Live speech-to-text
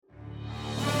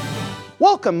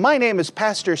Welcome, my name is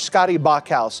Pastor Scotty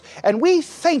Bachhaus, and we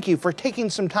thank you for taking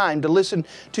some time to listen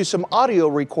to some audio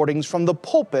recordings from the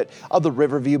pulpit of the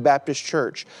Riverview Baptist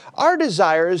Church. Our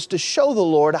desire is to show the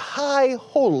Lord high,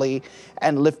 holy,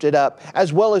 and lifted up,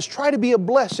 as well as try to be a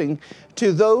blessing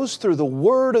to those through the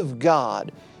Word of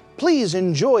God. Please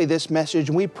enjoy this message,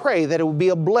 and we pray that it will be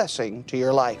a blessing to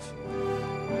your life.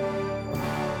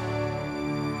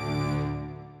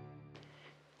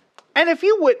 And if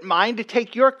you wouldn't mind to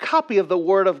take your copy of the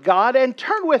Word of God and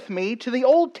turn with me to the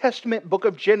Old Testament book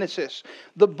of Genesis,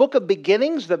 the book of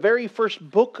beginnings, the very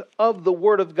first book of the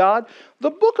Word of God,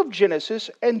 the book of Genesis,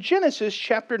 and Genesis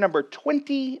chapter number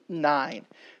 29.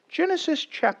 Genesis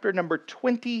chapter number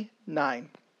 29.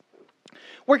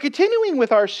 We're continuing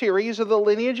with our series of the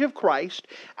lineage of Christ,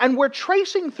 and we're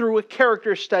tracing through a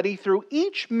character study through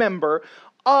each member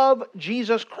of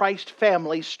Jesus Christ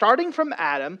family, starting from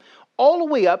Adam all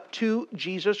the way up to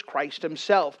Jesus Christ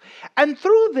himself. And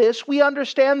through this, we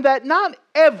understand that not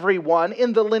everyone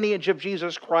in the lineage of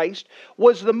Jesus Christ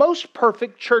was the most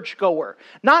perfect churchgoer.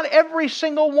 Not every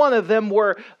single one of them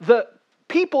were the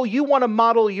people you want to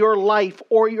model your life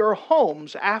or your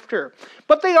homes after.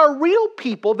 But they are real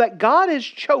people that God has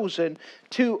chosen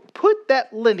to put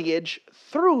that lineage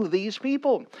through these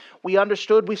people.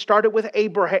 We started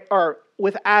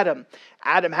with Adam.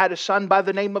 Adam had a son by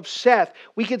the name of Seth.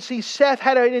 We can see Seth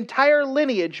had an entire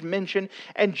lineage mentioned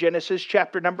in Genesis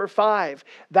chapter number 5.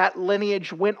 That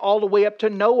lineage went all the way up to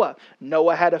Noah.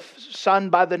 Noah had a son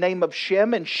by the name of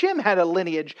Shem, and Shem had a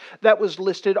lineage that was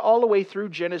listed all the way through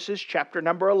Genesis chapter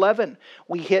number 11.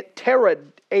 We hit Terah,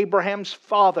 Abraham's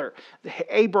father.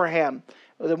 Abraham.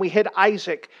 Then we hit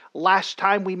Isaac. Last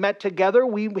time we met together,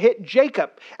 we hit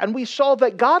Jacob. And we saw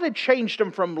that God had changed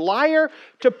him from liar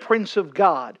to prince of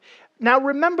God. Now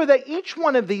remember that each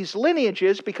one of these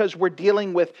lineages, because we're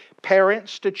dealing with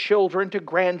parents to children to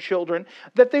grandchildren,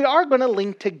 that they are going to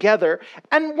link together.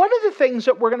 And one of the things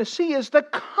that we're going to see is the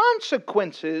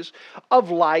consequences of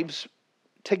lives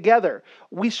together.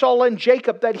 We saw in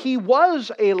Jacob that he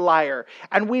was a liar.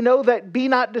 And we know that be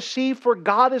not deceived, for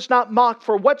God is not mocked.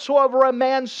 For whatsoever a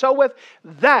man soweth,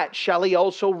 that shall he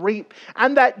also reap.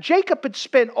 And that Jacob had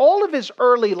spent all of his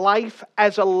early life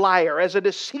as a liar, as a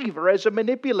deceiver, as a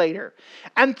manipulator.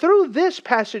 And through this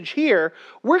passage here,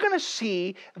 we're going to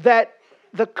see that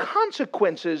the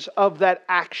consequences of that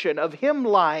action, of him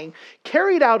lying,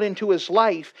 carried out into his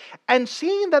life, and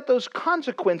seeing that those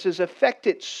consequences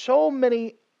affected so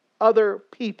many other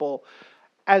people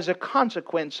as a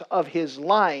consequence of his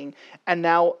lying, and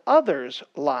now others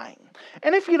lying.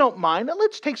 And if you don't mind,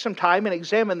 let's take some time and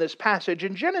examine this passage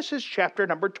in Genesis chapter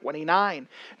number 29.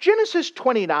 Genesis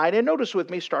 29, and notice with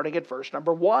me starting at verse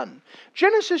number 1.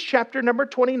 Genesis chapter number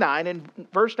 29 and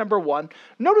verse number 1,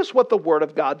 notice what the Word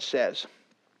of God says.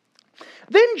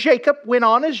 Then Jacob went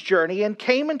on his journey and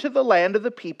came into the land of the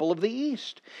people of the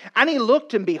east. And he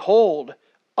looked, and behold,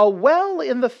 a well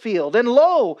in the field. And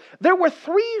lo, there were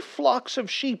 3 flocks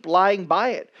of sheep lying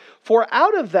by it. For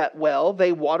out of that well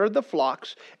they watered the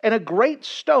flocks, and a great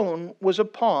stone was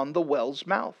upon the well's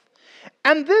mouth.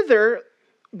 And thither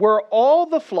were all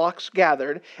the flocks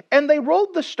gathered, and they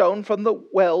rolled the stone from the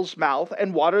well's mouth,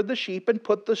 and watered the sheep, and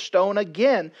put the stone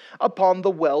again upon the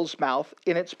well's mouth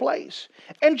in its place.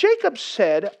 And Jacob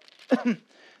said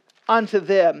unto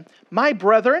them, My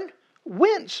brethren,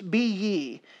 whence be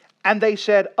ye? And they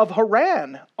said, Of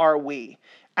Haran are we.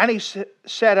 And he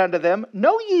said unto them,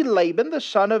 Know ye Laban the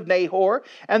son of Nahor?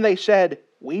 And they said,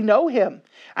 We know him.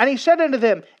 And he said unto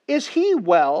them, Is he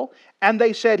well? And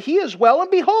they said, He is well, and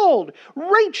behold,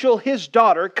 Rachel his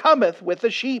daughter cometh with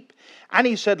the sheep. And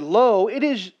he said, Lo, it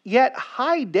is yet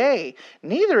high day,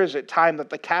 neither is it time that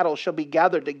the cattle shall be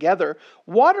gathered together.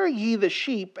 Water ye the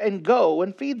sheep, and go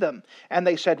and feed them. And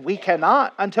they said, We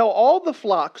cannot, until all the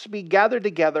flocks be gathered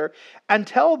together,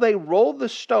 until they roll the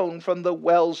stone from the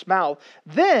well's mouth.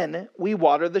 Then we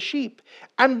water the sheep.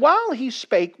 And while he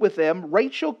spake with them,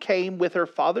 Rachel came with her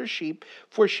father's sheep,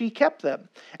 for she kept them.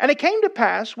 And it came to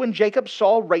pass, when Jacob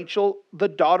saw Rachel, the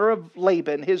daughter of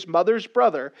Laban, his mother's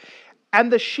brother, and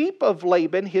the sheep of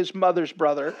Laban, his mother's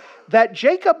brother, that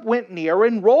Jacob went near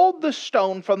and rolled the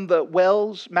stone from the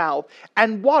well's mouth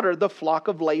and watered the flock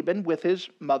of Laban with his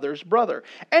mother's brother.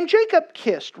 And Jacob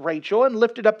kissed Rachel and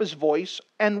lifted up his voice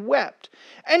and wept.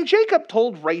 And Jacob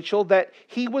told Rachel that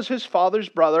he was his father's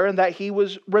brother and that he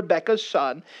was Rebekah's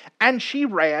son. And she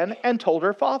ran and told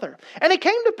her father. And it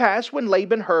came to pass, when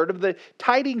Laban heard of the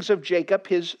tidings of Jacob,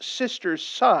 his sister's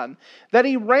son, that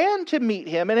he ran to meet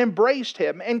him and embraced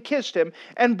him and kissed him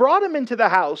and brought him into the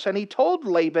house. And he told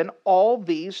Laban all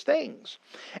these things.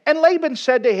 And Laban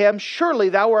said to him, Surely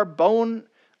thou art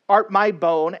art my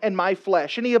bone and my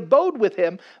flesh. And he abode with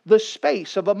him the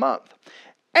space of a month.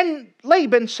 And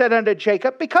Laban said unto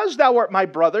Jacob, because thou art my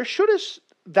brother, shouldest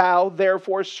thou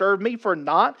therefore serve me for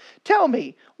naught? Tell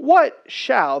me, what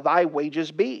shall thy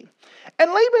wages be?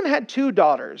 And Laban had 2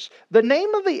 daughters. The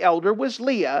name of the elder was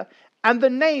Leah, and the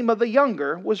name of the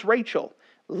younger was Rachel.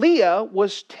 Leah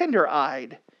was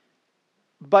tender-eyed,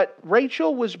 but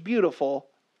Rachel was beautiful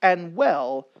and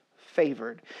well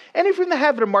favored. And if you're in the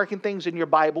habit of marking things in your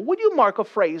Bible, would you mark a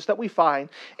phrase that we find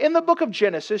in the book of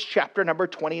Genesis, chapter number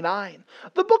 29?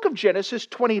 The book of Genesis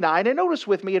 29, and notice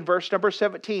with me in verse number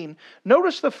 17,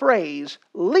 notice the phrase,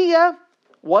 Leah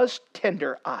was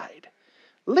tender-eyed.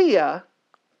 Leah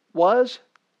was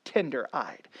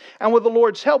tender-eyed. And with the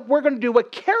Lord's help, we're going to do a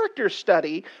character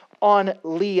study on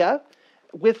Leah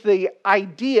with the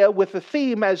idea, with the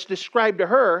theme as described to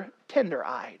her,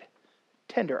 tender-eyed.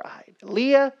 Tender-eyed.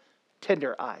 Leah,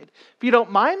 tender-eyed. If you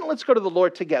don't mind, let's go to the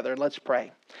Lord together. Let's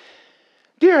pray.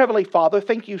 Dear Heavenly Father,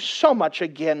 thank you so much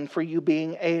again for you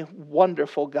being a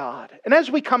wonderful God. And as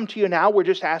we come to you now, we're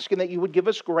just asking that you would give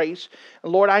us grace.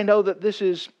 And Lord, I know that this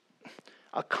is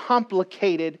a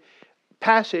complicated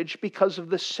passage because of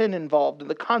the sin involved and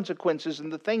the consequences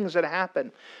and the things that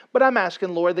happen. But I'm asking,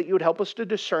 Lord, that you would help us to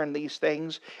discern these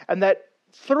things, and that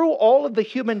through all of the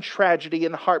human tragedy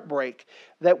and heartbreak,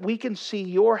 that we can see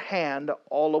your hand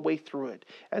all the way through it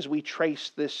as we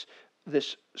trace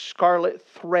this scarlet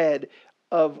thread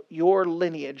of your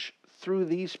lineage through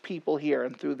these people here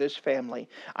and through this family.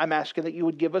 I'm asking that you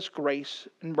would give us grace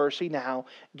and mercy now.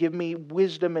 Give me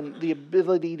wisdom and the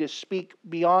ability to speak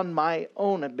beyond my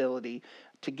own ability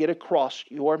to get across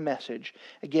your message.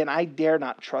 Again, I dare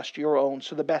not trust your own,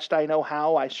 so the best I know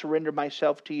how, I surrender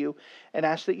myself to you and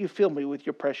ask that you fill me with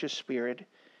your precious Spirit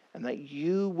and that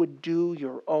you would do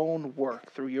your own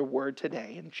work through your word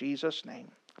today. In Jesus' name,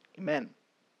 amen.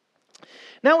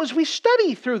 Now, as we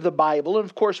study through the Bible, and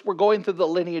of course we're going through the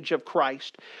lineage of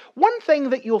Christ, one thing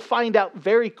that you'll find out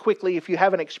very quickly if you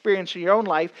have an experience in your own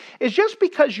life is just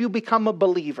because you become a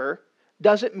believer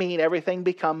doesn't mean everything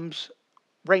becomes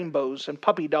rainbows and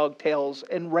puppy dog tails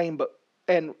and rainbow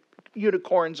and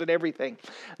unicorns and everything.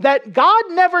 That God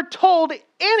never told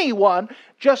anyone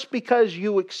just because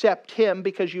you accept Him,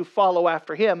 because you follow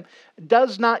after Him,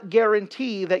 does not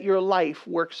guarantee that your life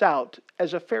works out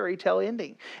as a fairy tale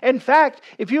ending. In fact,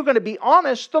 if you're going to be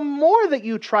honest, the more that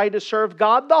you try to serve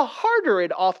God, the harder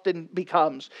it often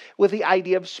becomes with the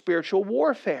idea of spiritual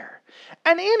warfare.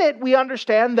 And in it, we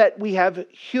understand that we have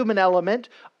human element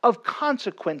of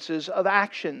consequences of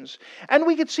actions. And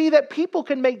we can see that people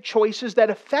can make choices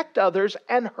that affect others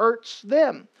and hurts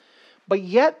them. But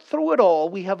yet, through it all,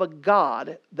 we have a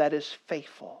God that is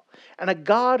faithful and a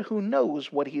God who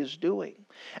knows what He is doing.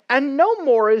 And no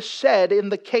more is said in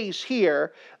the case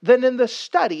here than in the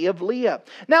study of Leah.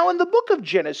 Now, in the book of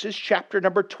Genesis, chapter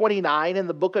number 29, and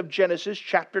the book of Genesis,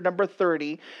 chapter number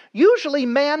 30, usually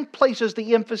man places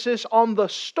the emphasis on the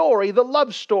story, the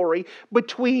love story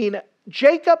between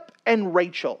Jacob and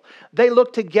Rachel. They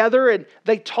look together and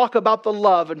they talk about the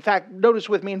love. In fact, notice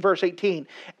with me in verse 18,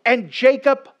 and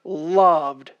Jacob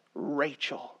loved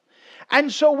Rachel. And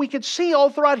so we could see all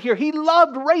throughout here, he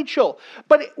loved Rachel.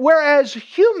 But whereas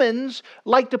humans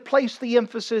like to place the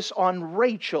emphasis on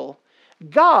Rachel,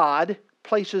 God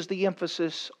places the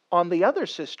emphasis on the other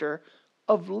sister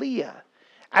of Leah.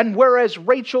 And whereas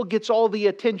Rachel gets all the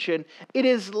attention, it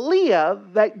is Leah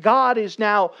that God is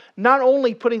now not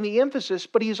only putting the emphasis,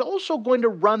 but He's also going to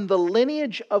run the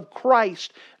lineage of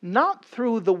Christ, not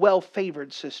through the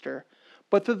well-favored sister,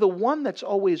 but through the one that's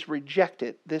always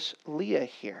rejected, this Leah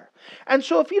here. And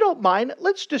so if you don't mind,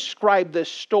 let's describe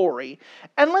this story,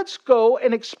 and let's go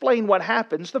and explain what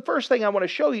happens. The first thing I want to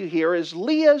show you here is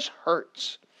Leah's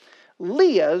hurts.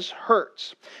 Leah's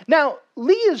hurts. Now,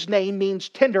 Leah's name means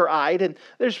tender-eyed, and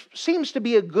there seems to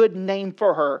be a good name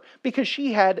for her because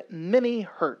she had many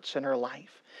hurts in her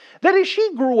life. That as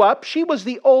she grew up, she was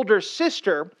the older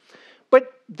sister,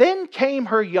 but then came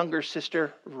her younger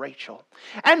sister, Rachel.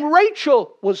 And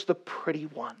Rachel was the pretty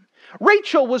one.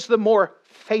 Rachel was the more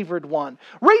favored one.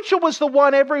 Rachel was the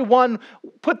one everyone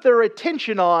put their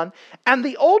attention on, and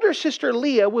the older sister,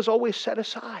 Leah, was always set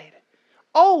aside.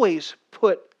 Always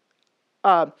put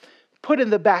in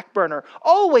the back burner,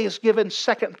 always given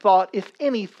second thought, if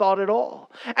any thought at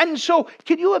all. And so,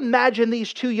 can you imagine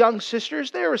these two young sisters?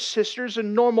 They were sisters, a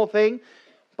normal thing,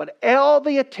 but all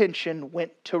the attention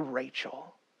went to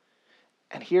Rachel.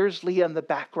 And here's Leah in the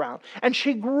background. And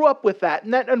she grew up with that,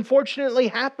 and that unfortunately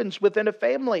happens within a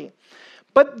family.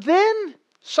 But then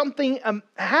something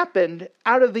happened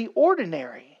out of the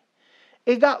ordinary.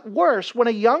 It got worse when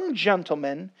a young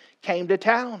gentleman came to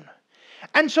town.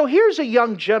 And so here's a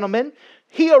young gentleman.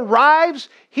 He arrives.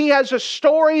 He has a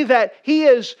story that he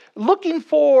is looking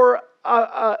for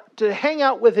to hang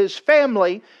out with his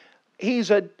family. He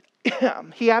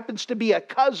happens to be a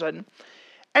cousin.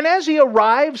 And as he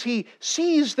arrives, he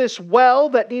sees this well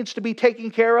that needs to be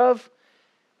taken care of.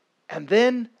 And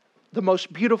then the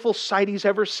most beautiful sight he's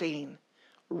ever seen.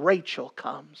 Rachel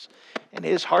comes. And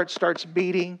his heart starts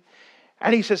beating.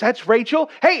 And he says, "That's Rachel?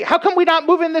 Hey, how come we not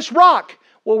moving this rock?"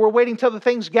 "Well, we're waiting till the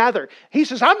things gather." He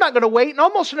says, "I'm not going to wait." And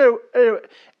almost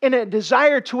in a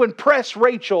desire to impress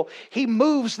Rachel, he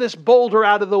moves this boulder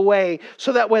out of the way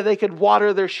so that way they could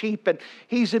water their sheep. And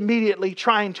he's immediately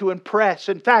trying to impress.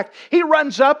 In fact, he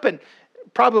runs up and,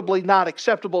 probably not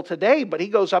acceptable today, but he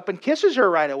goes up and kisses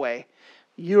her right away.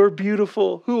 "You're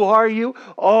beautiful. Who are you?"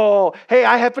 "Oh, hey,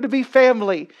 I happen to be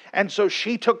family." And so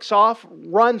she takes off,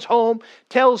 runs home,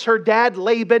 tells her dad,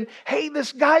 Laban, "Hey,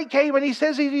 this guy came and he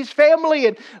says he's family.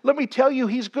 And let me tell you,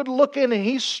 he's good looking and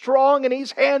he's strong and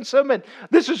he's handsome. And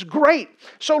this is great."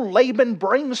 So Laban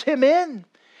brings him in.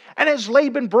 And as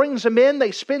Laban brings him in,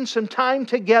 they spend some time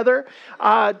together.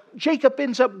 Jacob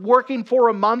ends up working for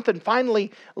a month, and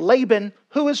finally Laban,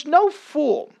 who is no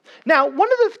fool. Now, one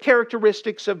of the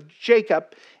characteristics of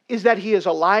Jacob is that he is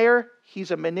a liar.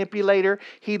 He's a manipulator.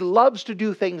 He loves to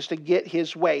do things to get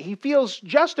his way. He feels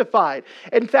justified.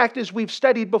 In fact, as we've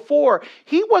studied before,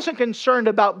 he wasn't concerned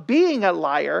about being a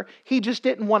liar. He just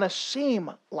didn't want to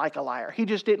seem like a liar. He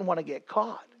just didn't want to get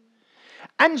caught.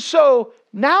 And so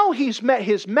now he's met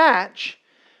his match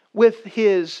with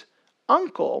his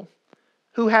uncle,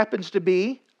 who happens to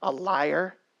be a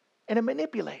liar and a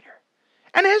manipulator.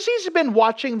 And as he's been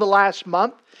watching the last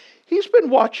month, he's been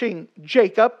watching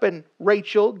Jacob and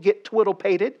Rachel get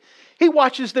twiddle-pated. He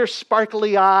watches their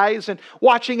sparkly eyes and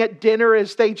watching at dinner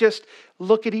as they just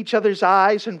look at each other's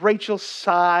eyes, and Rachel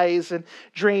sighs and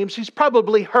dreams. He's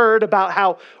probably heard about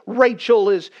how Rachel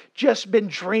has just been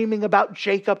dreaming about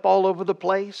Jacob all over the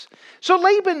place. So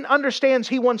Laban understands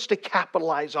he wants to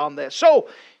capitalize on this. So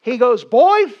he goes,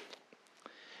 "Boy,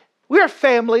 we're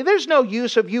family. There's no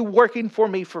use of you working for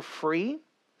me for free.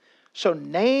 So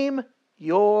name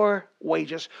your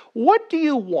wages. What do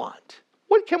you want?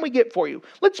 What can we get for you?"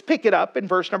 Let's pick it up in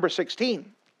verse number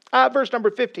 15. Verse number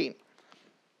 15.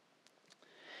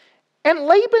 "And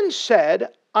Laban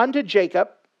said unto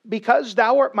Jacob, Because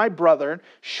thou art my brother,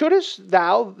 shouldest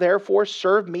thou therefore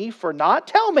serve me for naught?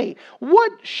 Tell me,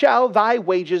 what shall thy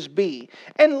wages be?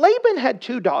 And Laban had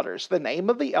 2 daughters. The name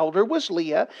of the elder was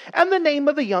Leah, and the name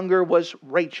of the younger was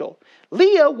Rachel.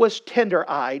 Leah was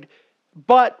tender-eyed,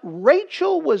 but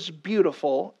Rachel was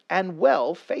beautiful and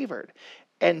well favored.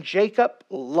 And Jacob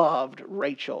loved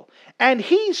Rachel. And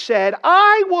he said,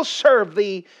 I will serve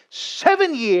thee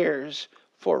 7 years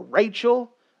for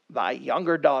Rachel, thy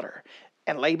younger daughter.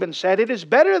 And Laban said, It is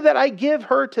better that I give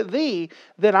her to thee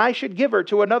than I should give her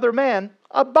to another man.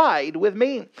 Abide with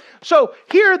me." So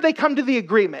here they come to the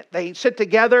agreement. They sit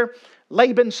together.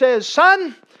 Laban says,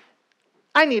 "Son,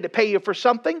 I need to pay you for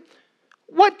something.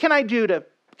 What can I do to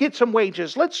get some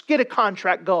wages? Let's get a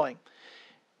contract going."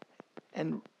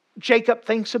 And Jacob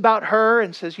thinks about her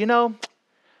and says,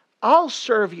 I'll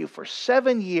serve you for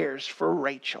 7 years for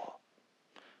Rachel.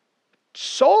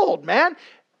 Sold, man.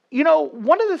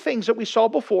 One of the things that we saw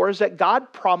before is that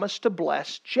God promised to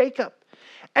bless Jacob.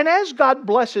 And as God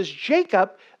blesses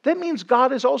Jacob, that means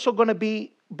God is also going to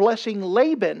be blessing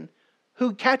Laban,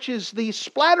 who catches the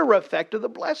splatter effect of the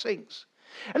blessings.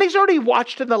 And he's already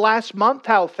watched in the last month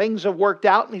how things have worked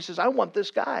out, and he says, I want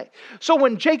this guy. So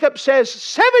when Jacob says,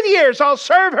 7 years I'll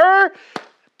serve her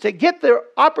to get the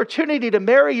opportunity to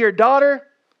marry your daughter,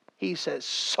 he says,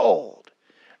 sold.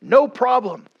 No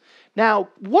problem. Now,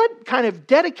 what kind of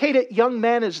dedicated young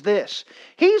man is this?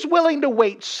 He's willing to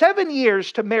wait 7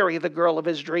 years to marry the girl of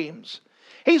his dreams.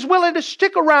 He's willing to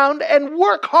stick around and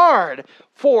work hard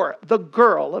for the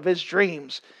girl of his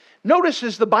dreams. Notice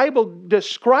as the Bible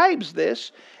describes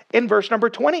this in verse number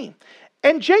 20.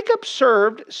 And Jacob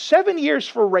served 7 years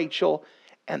for Rachel,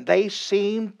 and they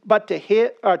seemed to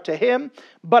him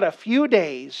but a few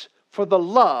days for the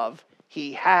love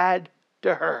he had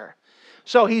to her.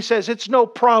 So he says, it's no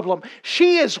problem.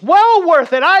 She is well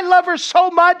worth it. I love her so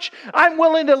much. I'm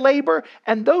willing to labor.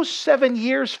 And those 7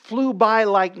 years flew by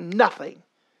like nothing.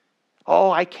 Oh,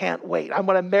 I can't wait. I'm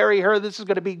going to marry her. This is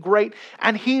going to be great.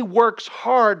 And he works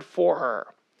hard for her.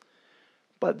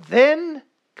 But then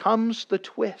comes the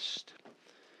twist.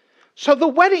 So the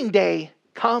wedding day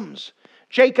comes.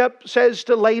 Jacob says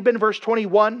to Laban, verse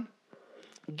 21,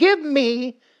 Give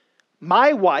me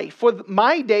my wife, for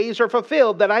my days are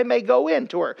fulfilled that I may go in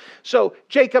to her. So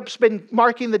Jacob's been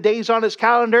marking the days on his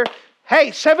calendar.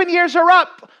 Hey, 7 years are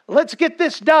up. Let's get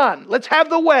this done. Let's have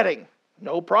the wedding.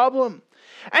 No problem.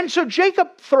 And so Laban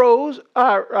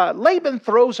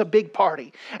throws a big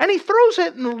party. And he throws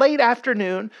it in the late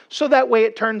afternoon so that way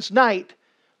it turns night.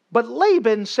 But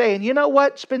Laban's saying, you know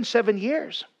what? It's been 7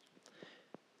 years.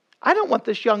 I don't want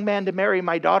this young man to marry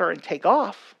my daughter and take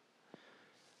off.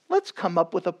 Let's come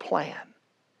up with a plan.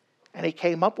 And he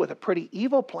came up with a pretty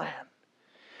evil plan.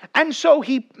 And so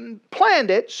he planned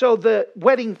it so the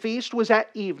wedding feast was at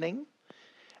evening.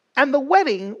 And the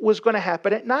wedding was going to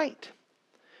happen at night.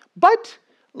 But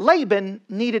Laban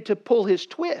needed to pull his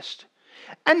twist.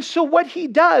 And so what he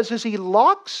does is he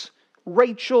locks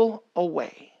Rachel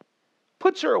away.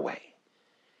 Puts her away.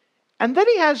 And then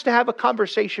he has to have a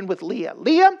conversation with Leah.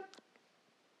 Leah,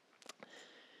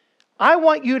 I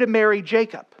want you to marry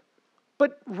Jacob.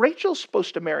 But Rachel's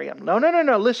supposed to marry him. No.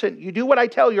 Listen, you do what I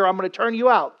tell you or I'm going to turn you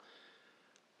out.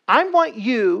 I want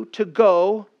you to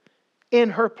go in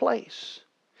her place.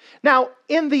 Now,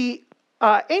 in the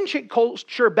ancient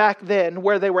culture back then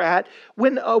where they were at,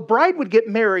 when a bride would get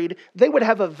married, they would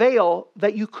have a veil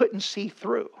that you couldn't see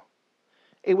through.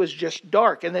 It was just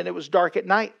dark, and then it was dark at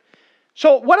night.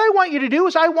 So what I want you to do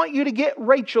is I want you to get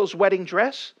Rachel's wedding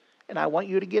dress, and I want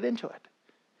you to get into it.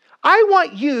 I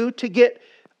want you to get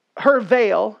her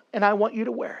veil, and I want you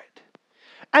to wear it.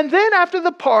 And then after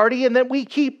the party, and then we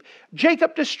keep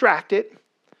Jacob distracted,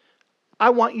 I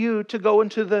want you to go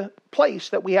into the place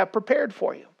that we have prepared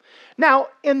for you. Now,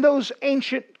 in those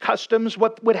ancient customs,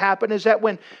 what would happen is that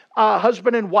when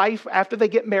husband and wife, after they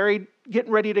get married,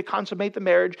 getting ready to consummate the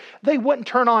marriage, they wouldn't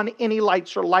turn on any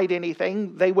lights or light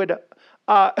anything. They would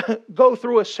go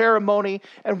through a ceremony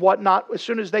and whatnot as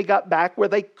soon as they got back where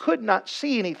they could not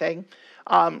see anything.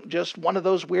 Just one of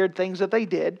those weird things that they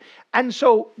did. And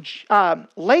so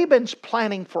Laban's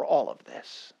planning for all of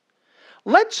this.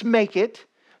 Let's make it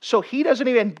so he doesn't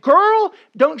even, girl,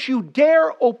 don't you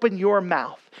dare open your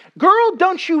mouth. Girl,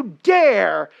 don't you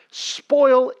dare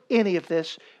spoil any of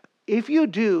this. If you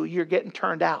do, you're getting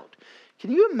turned out.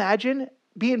 Can you imagine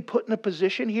being put in a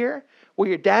position here where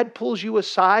your dad pulls you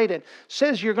aside and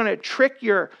says you're going to trick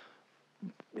your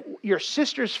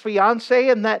sister's fiance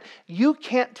and that you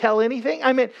can't tell anything?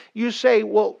 I mean, you say,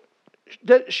 well,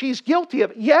 she's guilty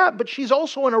of it. Yeah, but she's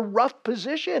also in a rough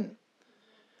position.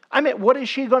 I mean, what is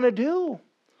she going to do?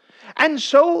 And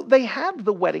so they have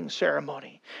the wedding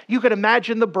ceremony. You can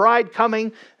imagine the bride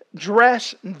coming,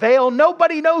 dress, and veil.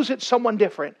 Nobody knows it's someone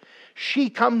different. She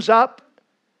comes up.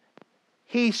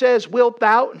 He says, wilt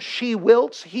thou? And she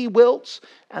wilts, he wilts,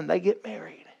 and they get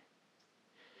married.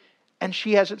 And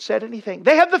she hasn't said anything.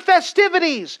 They have the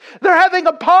festivities. They're having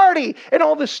a party and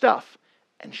all this stuff.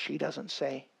 And she doesn't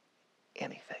say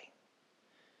anything.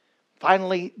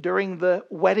 Finally, during the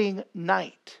wedding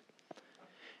night,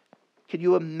 can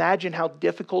you imagine how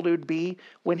difficult it would be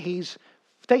when he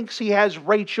thinks he has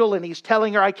Rachel and he's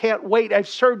telling her, I can't wait. I've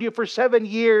served you for 7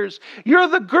 years. You're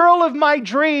the girl of my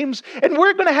dreams. And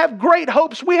we're going to have great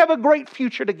hopes. We have a great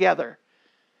future together.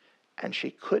 And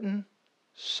she couldn't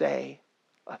say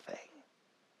a thing.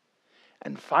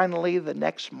 And finally, the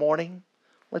next morning,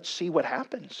 let's see what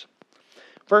happens.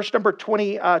 Verse number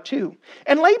 22.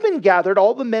 And Laban gathered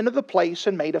all the men of the place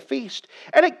and made a feast.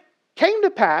 And it came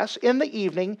to pass in the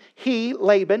evening, he,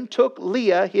 Laban, took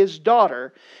Leah, his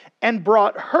daughter, and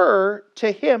brought her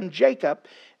to him, Jacob,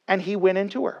 and he went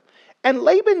into her. And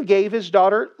Laban gave his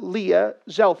daughter Leah,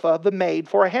 Zilpah, the maid,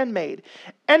 for a handmaid.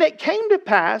 And it came to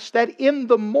pass that in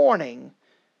the morning,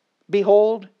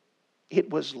 behold, it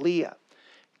was Leah.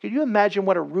 Can you imagine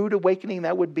what a rude awakening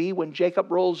that would be when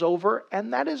Jacob rolls over?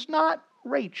 And that is not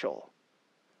Rachel.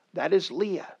 That is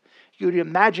Leah. You'd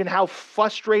imagine how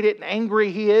frustrated and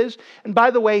angry he is. And by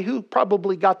the way, who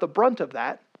probably got the brunt of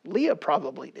that? Leah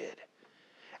probably did.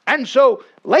 And so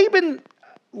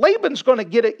Laban's going to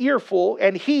get an earful,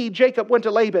 and Jacob, went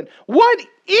to Laban. What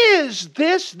is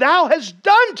this thou hast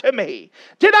done to me?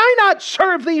 Did I not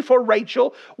serve thee for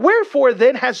Rachel? Wherefore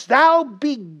then hast thou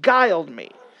beguiled me?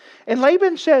 And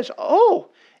Laban says, oh,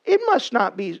 it must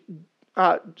not be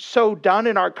so done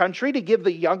in our country to give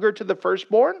the younger to the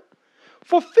firstborn.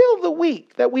 Fulfill the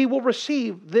week that we will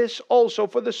receive this also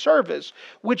for the service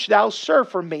which thou serve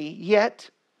for me yet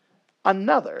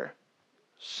another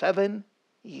 7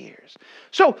 years.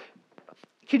 So,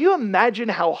 can you imagine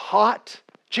how hot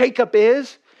Jacob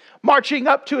is? Marching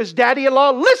up to his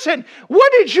daddy-in-law. Listen,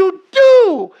 what did you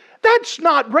do? That's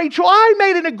not Rachel. I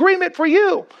made an agreement for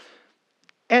you.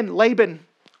 And Laban,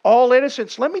 all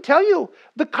innocence. Let me tell you,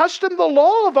 the custom, the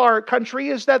law of our country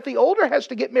is that the older has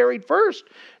to get married first.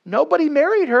 Nobody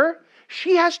married her.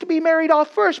 she has to be married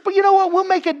off first. But you know what? We'll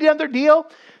make another deal.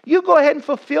 You go ahead and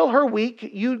fulfill her week.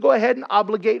 You go ahead and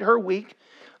obligate her week.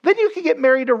 Then you could get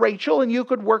married to Rachel and you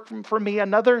could work for me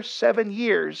another 7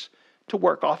 years to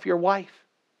work off your wife.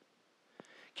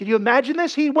 Can you imagine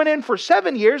this? He went in for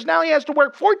 7 years. Now he has to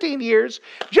work 14 years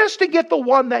just to get the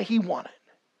one that he wanted.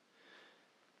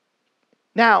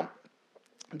 Now,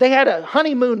 they had a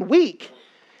honeymoon week,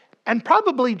 and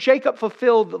probably Jacob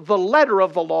fulfilled the letter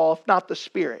of the law, if not the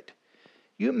spirit.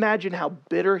 You imagine how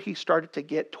bitter he started to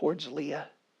get towards Leah.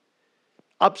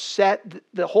 Upset,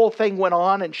 the whole thing went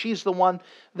on, and she's the one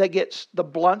that gets the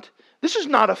blunt. This is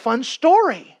not a fun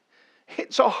story.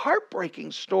 It's a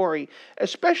heartbreaking story,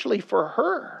 especially for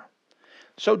her.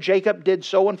 So Jacob did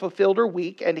so and fulfilled her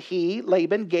week, and he,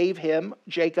 Laban, gave him,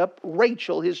 Jacob,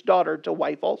 Rachel, his daughter, to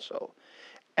wife also.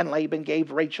 And Laban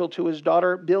gave Rachel to his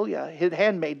daughter Bilhah, his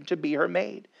handmaiden, to be her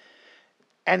maid.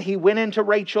 And he went into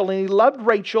Rachel, and he loved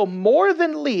Rachel more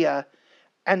than Leah,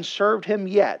 and served him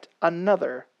yet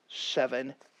another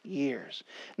 7 years.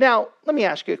 Now, let me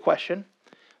ask you a question.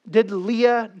 Did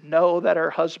Leah know that her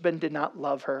husband did not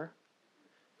love her?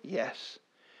 Yes.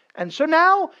 And so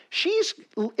now she's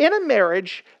in a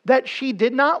marriage that she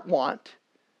did not want.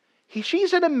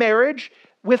 She's in a marriage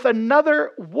with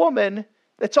another woman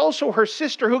that's also her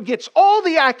sister who gets all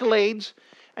the accolades,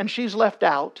 and she's left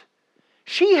out.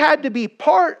 She had to be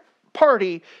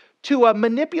party to a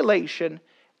manipulation,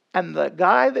 and the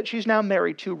guy that she's now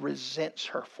married to resents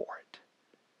her for it.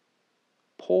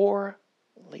 Poor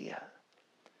Leah.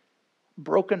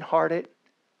 Brokenhearted,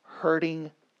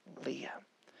 hurting Leah.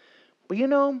 But you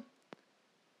know,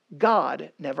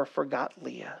 God never forgot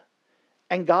Leah.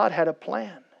 And God had a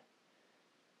plan.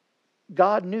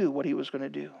 God knew what he was going to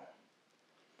do.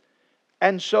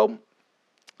 And so,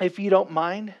 if you don't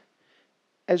mind,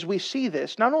 as we see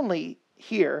this, not only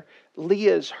here,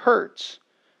 Leah's hurts,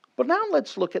 but now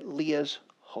let's look at Leah's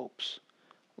hopes.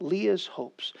 Leah's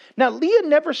hopes. Now, Leah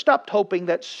never stopped hoping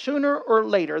that sooner or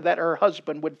later that her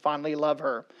husband would finally love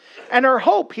her. And her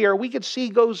hope here, we could see,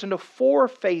 goes into 4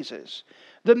 phases.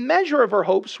 The measure of her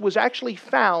hopes was actually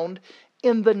found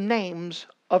in the names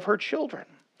of her children.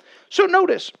 So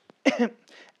notice,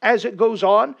 as it goes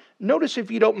on, notice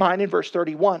if you don't mind in verse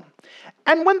 31.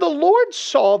 And when the Lord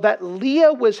saw that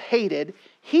Leah was hated,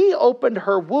 he opened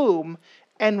her womb,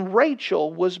 and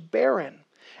Rachel was barren.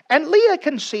 And Leah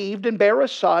conceived and bare a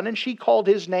son, and she called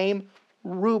his name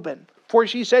Reuben. For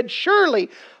she said, surely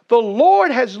the Lord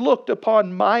has looked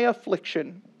upon my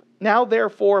affliction. Now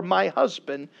therefore my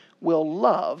husband will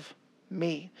love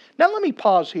me. Now let me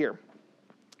pause here.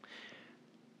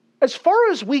 As far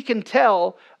as we can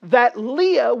tell, that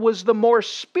Leah was the more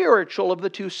spiritual of the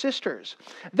 2 sisters.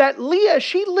 That Leah,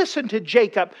 she listened to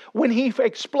Jacob when he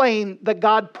explained that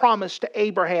God promised to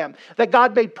Abraham, that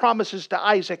God made promises to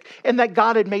Isaac, and that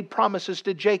God had made promises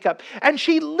to Jacob. And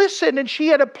she listened and she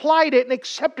had applied it and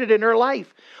accepted it in her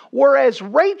life. Whereas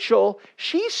Rachel,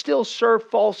 she still served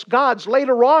false gods.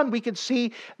 Later on, we can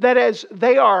see that as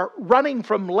they are running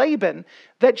from Laban,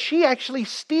 that she actually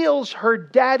steals her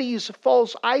daddy's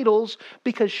false idols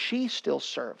because she still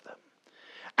served them.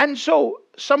 And so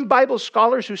some Bible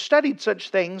scholars who studied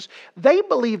such things, they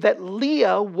believe that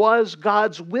Leah was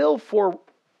God's will for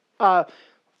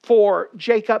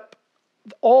Jacob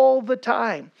all the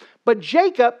time. But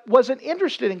Jacob wasn't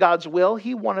interested in God's will.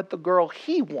 He wanted the girl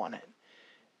he wanted.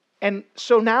 And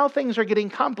so now things are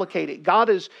getting complicated. God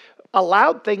has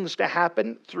allowed things to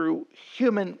happen through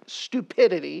human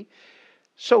stupidity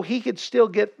so he could still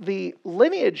get the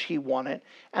lineage he wanted.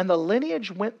 And the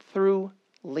lineage went through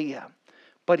Leah.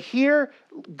 But here,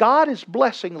 God is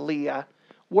blessing Leah,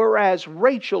 whereas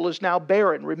Rachel is now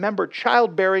barren. Remember,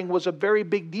 childbearing was a very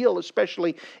big deal,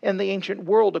 especially in the ancient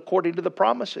world, according to the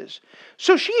promises.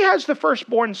 So she has the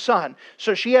firstborn son.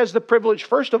 So she has the privilege,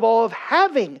 first of all, of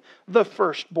having the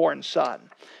firstborn son.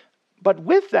 But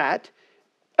with that,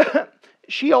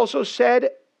 she also said,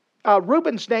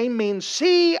 Reuben's name means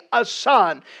see a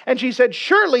son. And she said,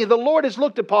 surely the Lord has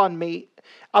looked upon me,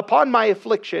 upon my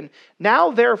affliction. Now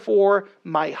therefore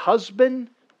my husband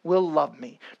will love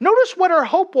me. Notice what her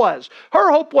hope was.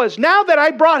 Her hope was, now that I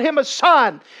brought him a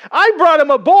son, I brought him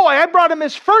a boy, I brought him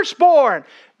his firstborn.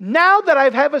 Now that I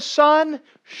have a son,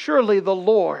 surely the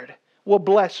Lord will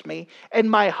bless me,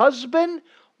 and my husband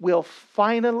will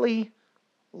finally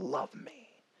love me.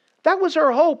 That was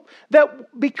her hope,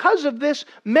 that because of this,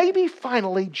 maybe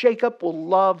finally Jacob will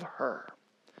love her.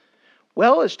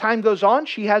 Well, as time goes on,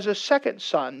 she has a second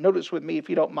son. Notice with me, if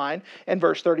you don't mind, in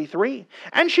verse 33.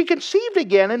 And she conceived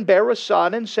again and bare a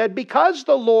son, and said, because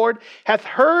the Lord hath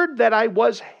heard that I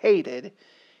was hated,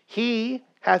 he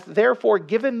hath therefore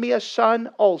given me a son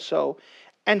also.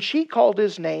 And she called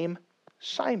his name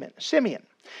Simeon.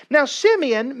 Now,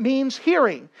 Simeon means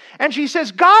hearing. And she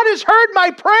says, God has heard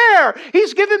my prayer.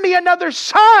 He's given me another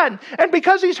son. And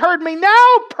because he's heard me now,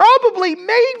 probably,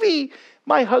 maybe,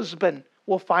 my husband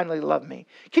will finally love me.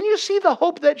 Can you see the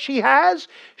hope that she has?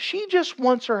 She just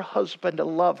wants her husband to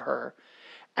love her.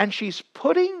 And she's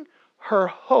putting her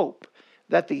hope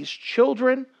that these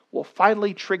children will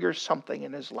finally trigger something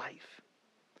in his life.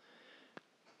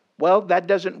 Well, that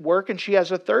doesn't work, and she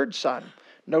has a third son.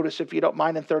 Notice, if you don't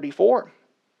mind, in 34.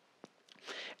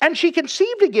 And she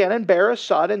conceived again and bare a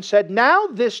son and said, now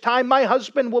this time my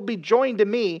husband will be joined to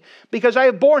me, because I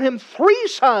have borne him 3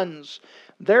 sons.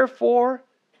 Therefore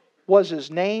was his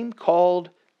name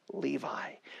called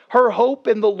Levi. Her hope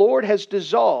in the Lord has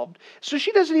dissolved. So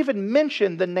she doesn't even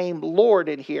mention the name Lord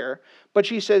in here, but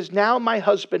she says, now my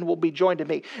husband will be joined to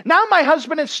me. Now my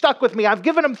husband is stuck with me. I've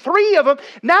given him 3 of them.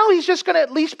 Now he's just going to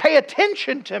at least pay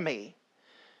attention to me.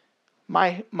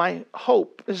 My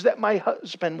hope is that my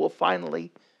husband will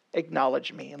finally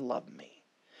acknowledge me and love me.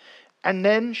 And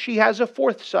then she has a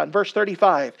 4th son, verse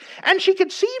 35. And she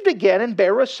conceived again and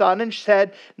bare a son and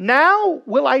said, now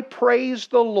will I praise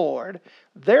the Lord.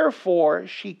 Therefore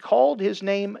she called his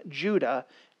name Judah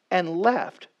and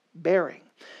left bearing.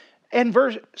 In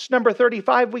verse number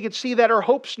 35, we could see that her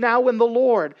hope's now in the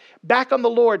Lord. Back on the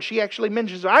Lord, she actually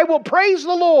mentions, I will praise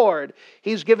the Lord.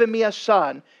 He's given me a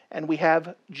son. And we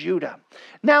have Judah.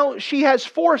 Now, she has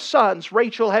 4 sons.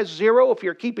 Rachel has 0, if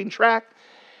you're keeping track.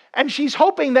 And she's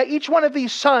hoping that each one of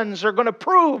these sons are going to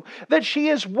prove that she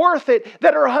is worth it,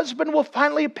 that her husband will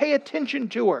finally pay attention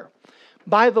to her.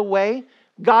 By the way,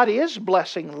 God is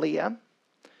blessing Leah,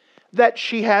 that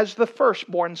she has the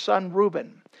firstborn son,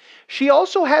 Reuben. She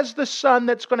also has the son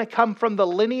that's going to come from the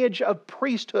lineage of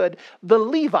priesthood. The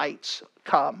Levites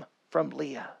come from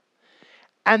Leah.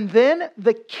 And then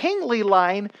the kingly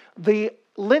line, the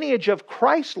lineage of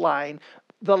Christ's line,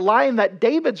 the line that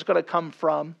David's going to come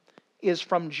from, is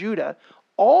from Judah.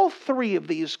 All 3 of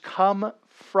these come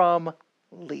from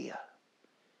Leah.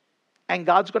 And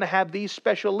God's going to have these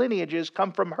special lineages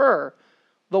come from her,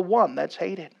 the one that's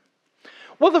hated.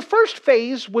 Well, the first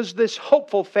phase was this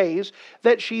hopeful phase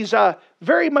that she's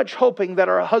very much hoping that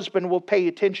her husband will pay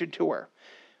attention to her.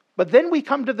 But then we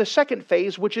come to the second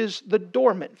phase, which is the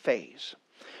dormant phase.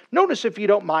 Notice, if you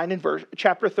don't mind, in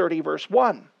chapter 30, verse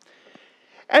 1.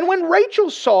 And when Rachel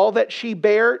saw that she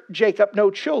bare Jacob no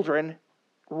children,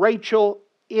 Rachel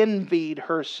envied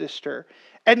her sister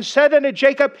and said unto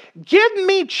Jacob, give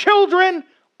me children,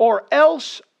 or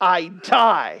else I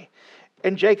die.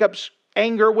 And Jacob's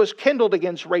anger was kindled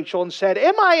against Rachel and said,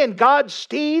 am I in God's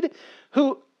stead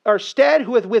who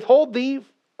hath withhold thee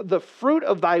the fruit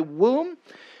of thy womb?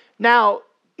 Now,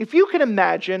 if you can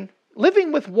imagine,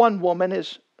 living with one woman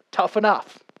is tough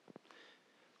enough.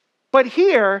 But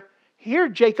here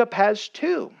Jacob has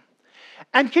 2.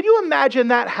 And can you imagine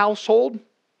that household?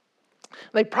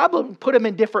 They probably put them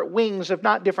in different wings, if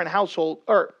not different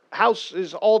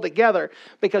houses altogether,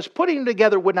 because putting them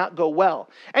together would not go well.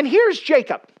 And here's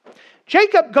Jacob.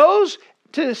 Jacob goes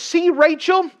to see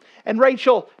Rachel, and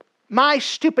Rachel, my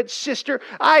stupid sister,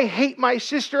 I hate my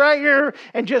sister,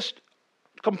 and just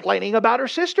complaining about her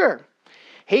sister.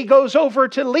 He goes over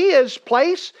to Leah's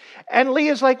place, and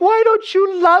Leah's like, why don't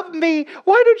you love me?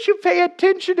 Why don't you pay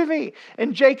attention to me?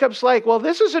 And Jacob's like, well,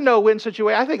 this is a no-win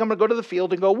situation. I think I'm going to go to the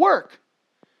field and go work.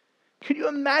 Can you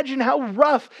imagine how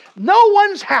rough? No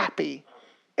one's happy.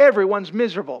 Everyone's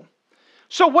miserable.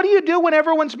 So what do when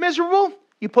everyone's miserable?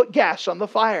 You put gas on the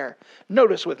fire.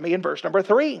 Notice with me in verse number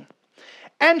 3.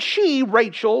 And she,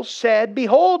 Rachel, said,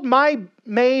 behold, my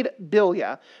maid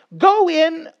Bilhah, go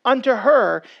in unto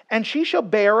her, and she shall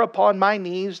bear upon my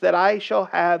knees, that I shall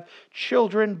have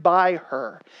children by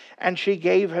her. And she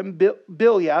gave him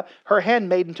Bilhah, her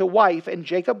handmaiden, to wife, and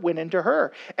Jacob went into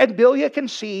her. And Bilhah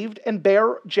conceived, and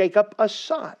bare Jacob a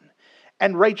son.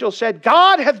 And Rachel said,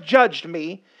 God hath judged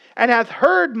me, and hath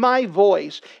heard my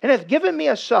voice, and hath given me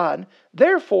a son.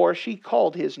 Therefore she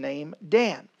called his name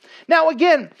Dan. Now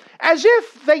again, as if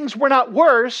things were not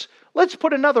worse, let's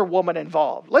put another woman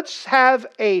involved. Let's have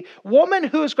a woman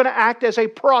who is going to act as a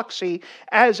proxy,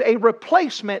 as a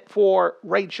replacement for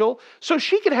Rachel, so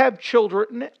she could have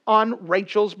children on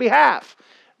Rachel's behalf.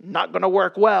 Not going to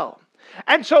work well.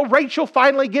 And so Rachel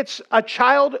finally gets a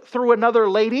child through another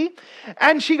lady,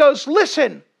 and she goes,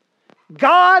 listen,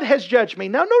 God has judged me.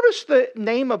 Now notice the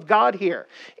name of God here.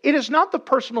 It is not the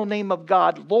personal name of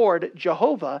God, Lord,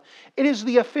 Jehovah. It is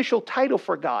the official title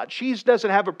for God. She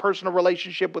doesn't have a personal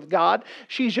relationship with God.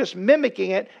 She's just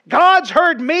mimicking it. God's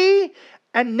heard me,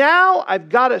 and now I've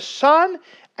got a son,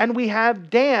 And we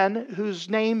have Dan, whose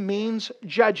name means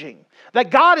judging. That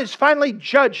God has finally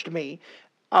judged me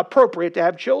appropriate to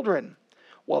have children.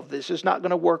 Well, this is not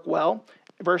going to work well.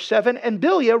 Verse 7, and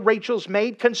Bilhah, Rachel's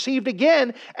maid, conceived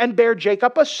again and bare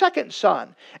Jacob a second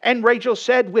son. And Rachel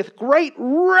said, with great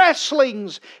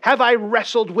wrestlings have I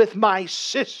wrestled with my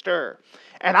sister,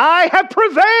 and I have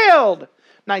prevailed.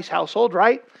 Nice household,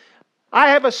 right? I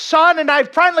have a son, and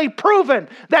I've finally proven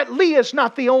that Leah's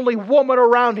not the only woman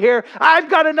around here. I've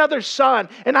got another son,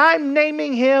 and I'm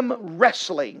naming him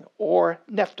Wrestling, or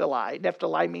Naphtali.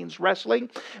 Naphtali means wrestling.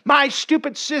 My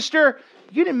stupid sister.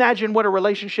 You can imagine what a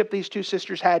relationship these two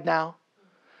sisters had now.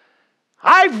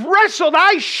 I've wrestled.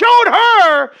 I showed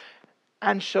her.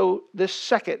 And so this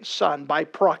second son by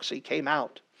proxy came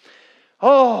out.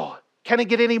 Oh, can it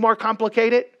get any more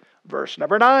complicated? Verse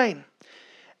number 9.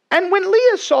 And when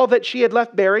Leah saw that she had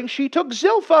left bearing, she took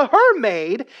Zilpah, her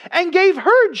maid, and gave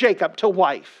her Jacob to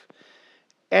wife.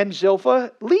 And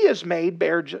Zilpah, Leah's maid,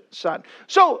 bare son.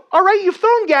 So, all right, you've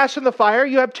thrown gas in the fire.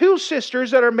 You have two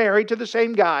sisters that are married to the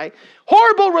same guy.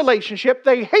 Horrible relationship.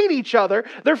 They hate each other.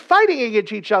 They're fighting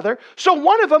against each other. So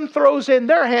one of them throws in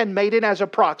their handmaiden as a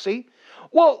proxy.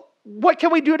 Well, what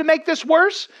can we do to make this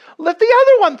worse? Let the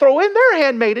other one throw in their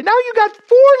handmaiden. Now you got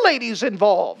 4 ladies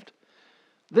involved.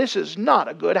 This is not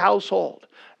a good household.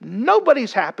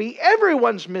 Nobody's happy.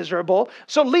 Everyone's miserable.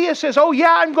 So Leah says, oh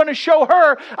yeah, I'm going to show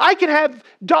her I can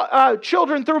have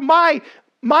children through my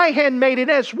handmaiden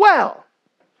as well.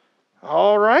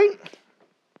 All right.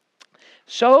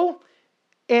 So,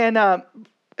 and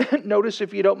notice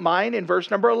if you don't mind in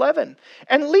verse number 11.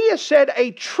 And Leah said,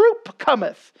 a troop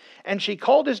cometh. And she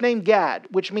called his name Gad,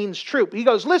 which means troop. He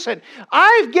goes, listen,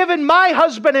 I've given my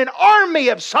husband an army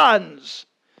of sons.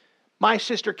 My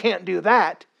sister can't do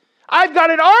that. I've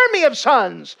got an army of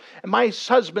sons. And my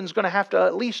husband's going to have to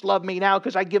at least love me now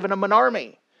because I've given him an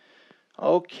army.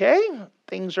 Okay,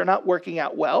 things are not working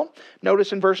out well.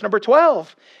 Notice in verse number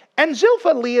 12. And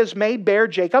Zilpah, Leah's maid, bare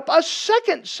Jacob a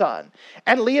second son.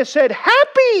 And Leah said,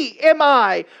 happy am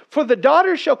I, for the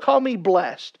daughter shall call me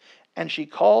blessed. And she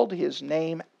called his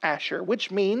name Asher, which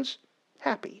means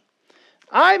happy.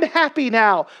 I'm happy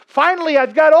now. Finally,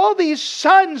 I've got all these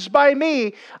sons by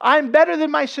me. I'm better than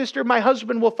my sister. My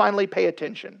husband will finally pay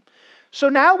attention. So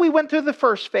now we went through the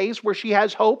first phase where she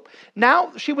has hope.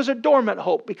 Now she was a dormant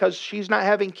hope because she's not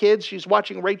having kids. She's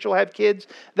watching Rachel have kids.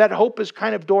 That hope is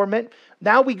kind of dormant.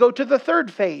 Now we go to the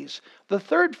third phase. The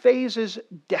third phase is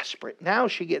desperate. Now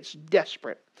she gets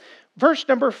desperate. Verse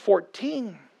number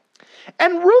 14.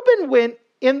 And Reuben went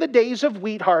in the days of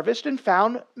wheat harvest and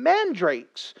found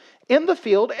mandrakes in the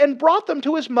field and brought them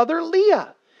to his mother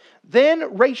Leah.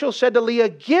 Then Rachel said to Leah,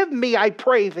 give me, I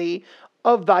pray thee,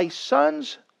 of thy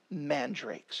son's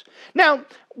mandrakes. Now,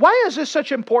 why is this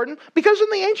such important? Because in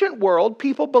the ancient world,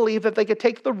 people believed that they could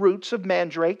take the roots of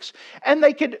mandrakes and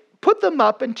they could put them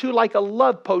up into like a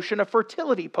love potion, a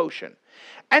fertility potion.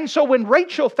 And so when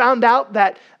Rachel found out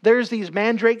that there's these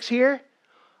mandrakes here,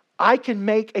 I can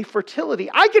make a fertility.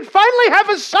 I can finally have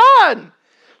a son.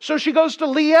 So she goes to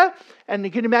Leah, and you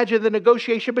can imagine the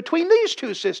negotiation between these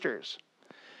two sisters.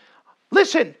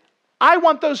 Listen, I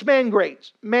want those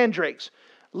mandrakes.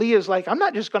 Leah's like, I'm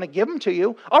not just going to give them to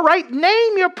you. All right,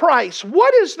 name your price.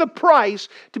 What is the price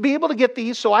to be able to get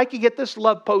these so I can get this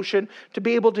love potion, to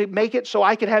be able to make it so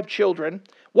I can have children?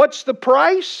 What's the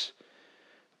price?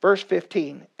 Verse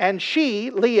 15, and she,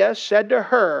 Leah, said to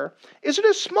her, is it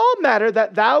a small matter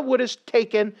that thou wouldest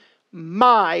taken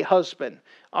my husband?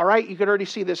 All right, you can already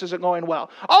see this isn't going well.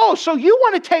 Oh, so you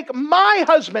want to take my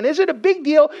husband. Is it a big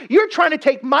deal? You're trying to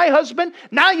take my husband?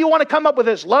 Now you want to come up with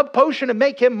this love potion and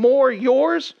make him more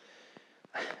yours?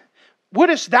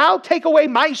 Wouldest thou take away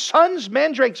my son's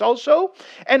mandrakes also?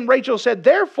 And Rachel said,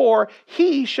 therefore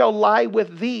he shall lie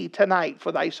with thee tonight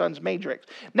for thy son's mandrakes.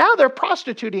 Now they're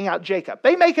prostituting out Jacob.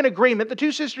 They make an agreement. The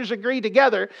two sisters agree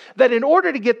together that in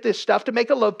order to get this stuff, to make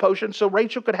a love potion so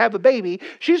Rachel could have a baby,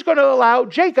 she's going to allow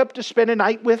Jacob to spend a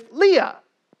night with Leah.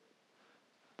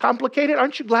 Complicated?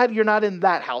 Aren't you glad you're not in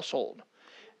that household?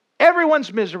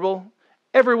 Everyone's miserable.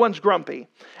 Everyone's grumpy.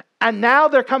 And now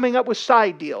they're coming up with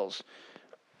side deals.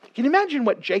 Can you imagine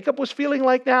what Jacob was feeling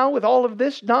like now with all of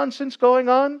this nonsense going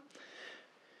on?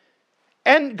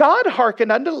 And God hearkened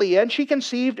unto Leah, and she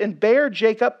conceived and bare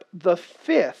Jacob the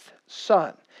 5th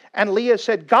son. And Leah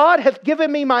said, God hath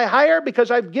given me my hire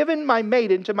because I've given my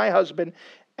maiden to my husband.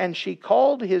 And she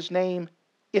called his name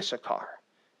Issachar.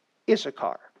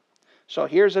 Issachar. So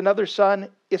here's another son,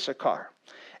 Issachar.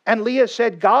 And Leah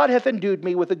said, God hath endued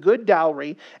me with a good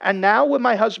dowry, and now will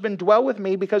my husband dwell with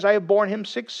me because I have borne him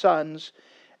 6 sons.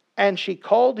 And she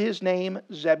called his name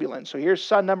Zebulun. So here's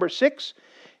son number 6.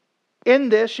 In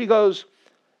this, she goes,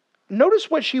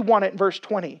 Notice what she wanted in verse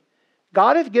 20.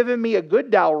 God hath given me a good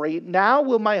dowry. Now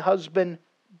will my husband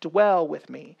dwell with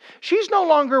me. She's no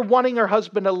longer wanting her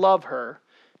husband to love her.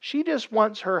 She just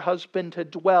wants her husband to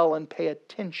dwell and pay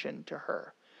attention to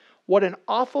her. What an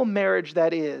awful marriage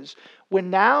that is, when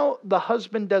now the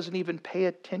husband doesn't even pay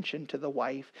attention to the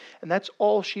wife. And that's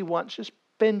all she wants. Just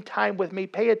spend time with me.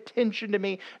 Pay attention to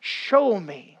me. Show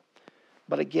me.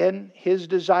 But again, his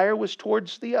desire was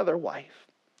towards the other wife.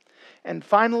 And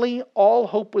finally, all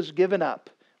hope was given up.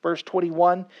 Verse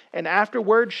 21, and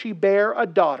afterward she bare a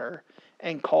daughter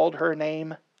and called her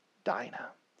name Dinah.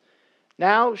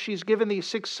 Now she's given these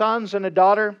 6 sons and a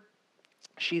daughter.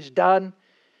 She's done.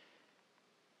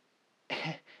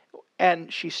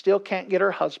 And she still can't get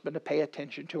her husband to pay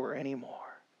attention to her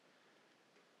anymore.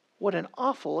 What an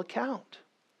awful account.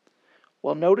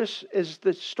 Well, notice as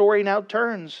the story now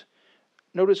turns,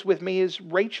 notice with me as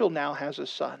Rachel now has a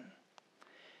son.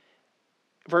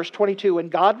 Verse 22, and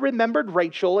God remembered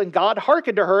Rachel, and God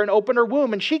hearkened to her and opened her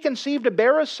womb, and she conceived and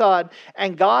bare a son,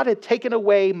 and God had taken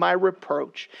away my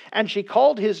reproach. And she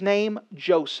called his name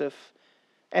Joseph,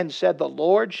 and said, the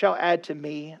Lord shall add to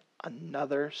me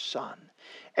another son.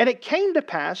 And it came to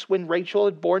pass when Rachel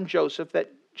had borne Joseph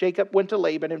that Jacob went to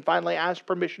Laban and finally asked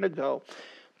permission to go.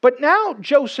 But now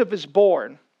Joseph is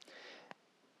born.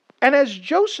 And as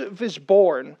Joseph is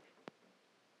born,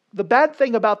 the bad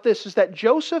thing about this is that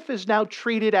Joseph is now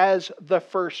treated as the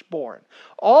firstborn.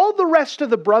 All the rest of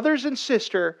the brothers and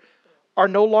sister are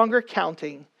no longer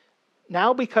counting.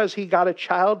 Now because he got a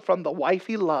child from the wife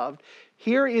he loved,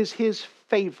 here is his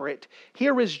favorite.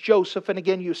 Here is Joseph. And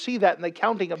again, you see that in the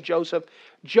counting of Joseph.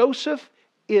 Joseph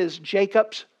is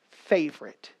Jacob's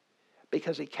favorite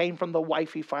because he came from the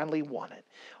wife he finally wanted.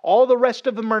 All the rest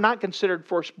of them are not considered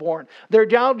firstborn. They're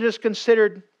now just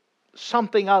considered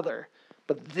something other.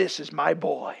 But this is my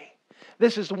boy.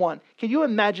 This is the one. Can you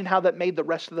imagine how that made the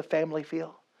rest of the family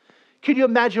feel? Can you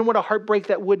imagine what a heartbreak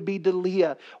that would be to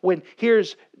Leah when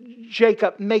here's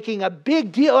Jacob making a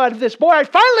big deal out of this boy. I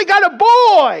finally got a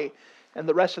boy. And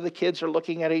the rest of the kids are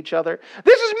looking at each other.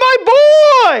 This is my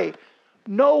boy.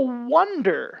 No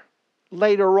wonder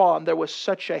later on there was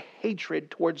such a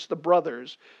hatred towards the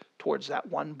brothers, towards that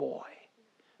one boy,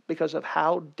 because of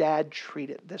how dad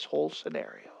treated this whole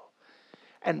scenario.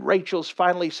 And Rachel's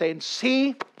finally saying,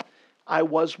 see, I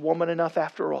was woman enough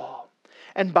after all.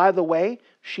 And by the way,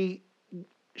 she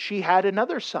had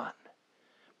another son.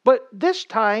 But this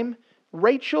time,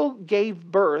 Rachel gave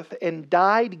birth and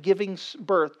died giving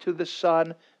birth to the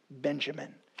son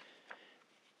Benjamin.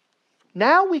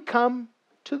 Now we come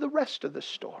to the rest of the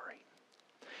story.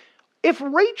 If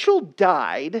Rachel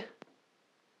died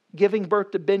giving birth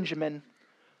to Benjamin,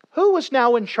 who was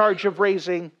now in charge of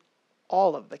raising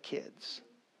all of the kids?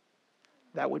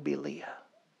 That would be Leah.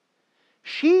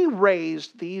 She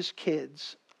raised these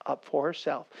kids up for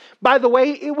herself. By the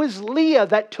way, it was Leah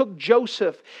that took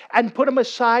Joseph and put him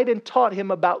aside and taught him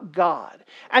about God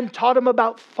and taught him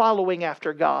about following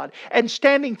after God and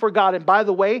standing for God. And by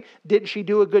the way, didn't she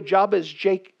do a good job as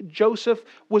Joseph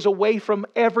was away from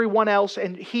everyone else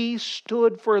and he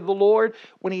stood for the Lord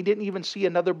when he didn't even see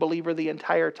another believer the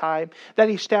entire time, that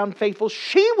he stayed faithful?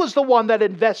 She was the one that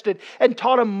invested and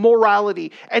taught him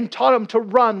morality and taught him to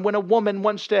run when a woman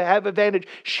wants to have advantage.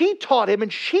 She taught him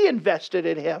and she invested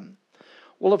in him.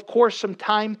 Well, of course, some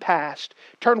time passed.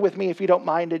 Turn with me, if you don't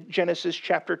mind, to Genesis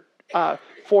chapter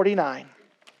 49.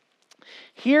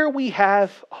 Here we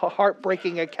have a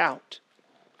heartbreaking account.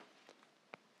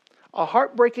 A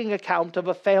heartbreaking account of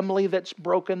a family that's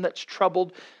broken, that's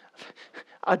troubled.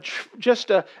 Just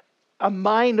a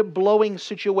mind-blowing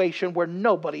situation where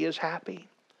nobody is happy.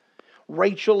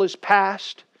 Rachel is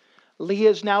passed. Leah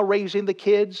is now raising the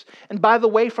kids. And by the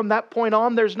way, from that point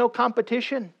on, there's no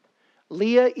competition.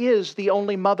 Leah is the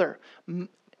only mother.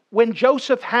 When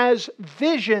Joseph has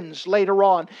visions later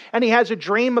on, and he has a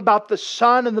dream about the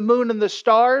sun and the moon and the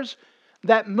stars,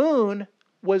 that moon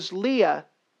was Leah,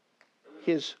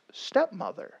 his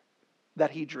stepmother,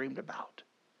 that he dreamed about.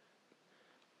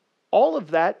 All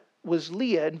of that was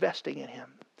Leah investing in him.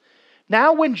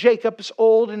 Now when Jacob is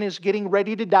old and is getting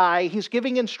ready to die, he's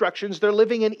giving instructions. They're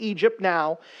living in Egypt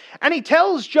now. And he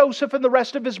tells Joseph and the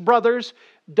rest of his brothers,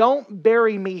 don't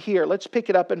bury me here. Let's pick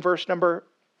it up in verse number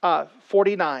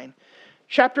 49.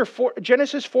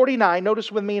 Genesis 49,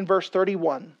 notice with me in verse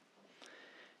 31.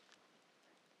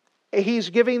 He's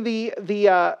giving the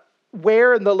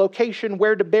where and the location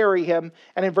where to bury him.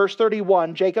 And in verse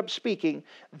 31, Jacob speaking,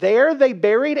 there they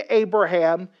buried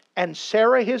Abraham and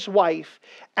Sarah his wife,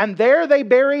 and there they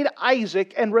buried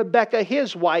Isaac and Rebekah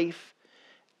his wife,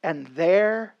 and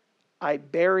there I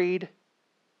buried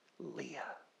Leah.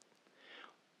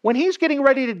 When he's getting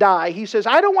ready to die, he says,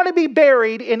 I don't want to be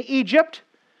buried in Egypt.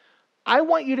 I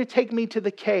want you to take me to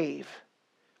the cave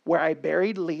where I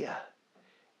buried Leah.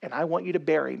 And I want you to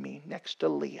bury me next to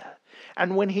Leah.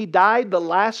 And when he died, the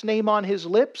last name on his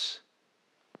lips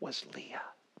was Leah.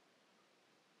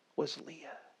 Was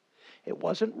Leah. It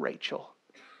wasn't Rachel.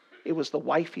 It was the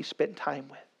wife he spent time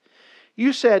with.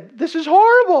 You said, this is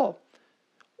horrible.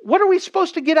 What are we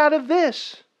supposed to get out of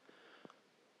this?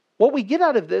 What we get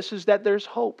out of this is that there's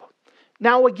hope.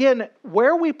 Now again,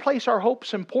 where we place our hope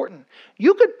is important.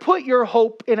 You could put your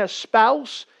hope in a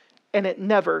spouse and it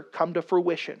never come to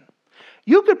fruition.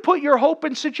 You could put your hope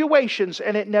in situations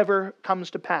and it never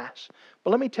comes to pass. But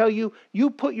let me tell you,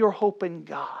 you put your hope in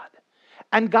God.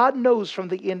 And God knows from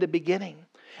the end to beginning.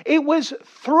 It was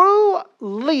through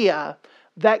Leah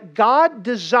that God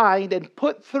designed and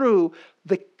put through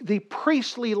the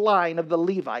priestly line of the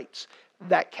Levites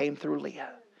that came through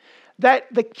Leah.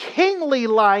 That the kingly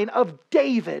line of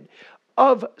David,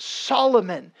 of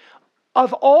Solomon,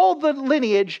 of all the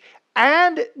lineage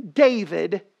and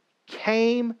David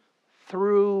came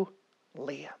through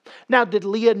Leah. Now, did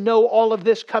Leah know all of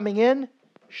this coming in?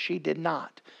 She did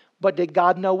not. But did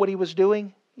God know what he was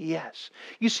doing? Yes.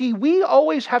 You see, we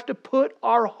always have to put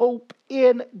our hope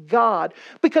in God.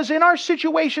 Because in our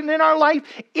situation, in our life,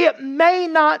 it may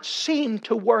not seem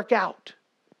to work out.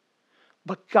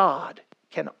 But God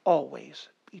can always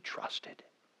be trusted.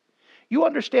 You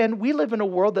understand, we live in a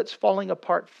world that's falling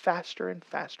apart faster and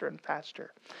faster and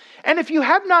faster. And if you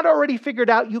have not already figured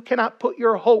out, you cannot put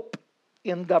your hope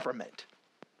in government.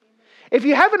 If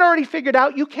you haven't already figured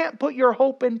out, you can't put your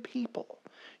hope in people.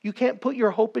 You can't put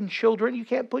your hope in children. You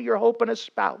can't put your hope in a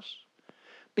spouse.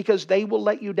 Because they will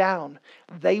let you down.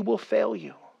 They will fail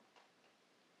you.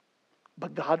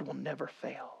 But God will never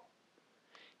fail.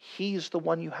 He's the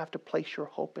one you have to place your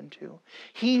hope into.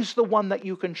 He's the one that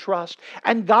you can trust.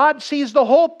 And God sees the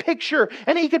whole picture.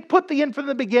 And He could put the end from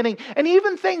the beginning. And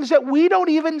even things that we don't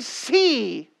even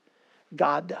see,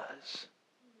 God does.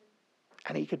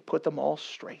 And He could put them all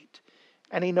straight.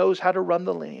 And He knows how to run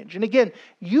the lineage. And again,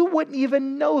 you wouldn't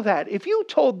even know that. If you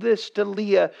told this to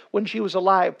Leah when she was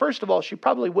alive, first of all, she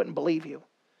probably wouldn't believe you.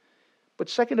 But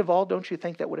second of all, don't you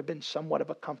think that would have been somewhat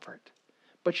of a comfort?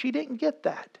 But she didn't get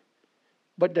that.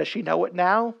 But does she know it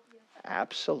now?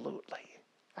 Absolutely.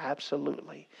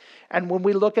 Absolutely. And when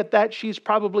we look at that, she's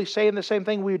probably saying the same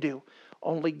thing we do.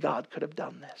 Only God could have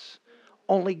done this.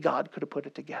 Only God could have put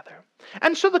it together.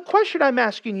 And so the question I'm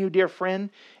asking you, dear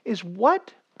friend, is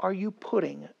what are you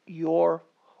putting your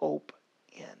hope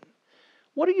in?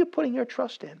 What are you putting your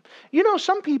trust in? You know,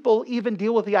 some people even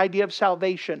deal with the idea of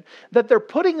salvation, that they're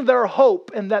putting their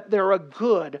hope in that they're a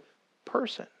good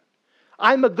person.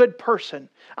 I'm a good person.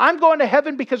 I'm going to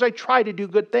heaven because I try to do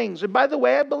good things. And by the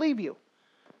way, I believe you.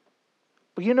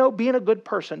 But you know, being a good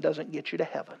person doesn't get you to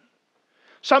heaven.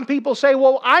 Some people say,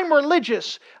 well, I'm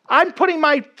religious. I'm putting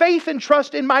my faith and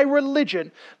trust in my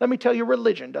religion. Let me tell you,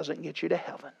 religion doesn't get you to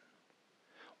heaven.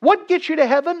 What gets you to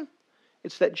heaven?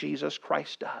 It's that Jesus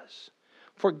Christ does.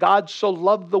 For God so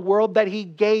loved the world that He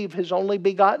gave His only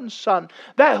begotten Son,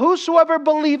 that whosoever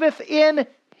believeth in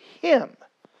Him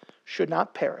should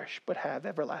not perish, but have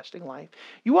everlasting life.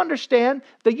 You understand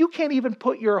that you can't even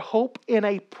put your hope in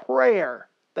a prayer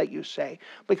that you say,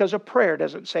 because a prayer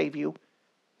doesn't save you.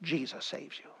 Jesus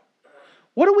saves you.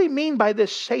 What do we mean by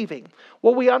this saving?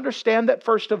 Well, we understand that,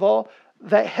 first of all,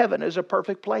 that heaven is a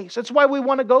perfect place. That's why we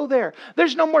want to go there.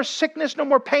 There's no more sickness, no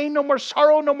more pain, no more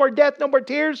sorrow, no more death, no more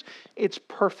tears. It's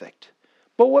perfect.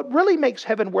 But what really makes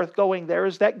heaven worth going there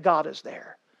is that God is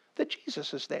there. That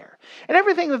Jesus is there. And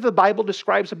everything that the Bible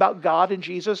describes about God and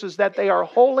Jesus is that they are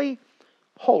holy,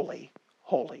 holy,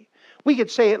 holy. We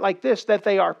could say it like this, that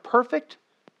they are perfect,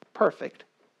 perfect,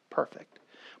 perfect.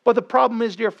 But the problem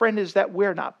is, dear friend, is that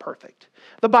we're not perfect.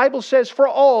 The Bible says, for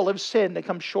all have sinned and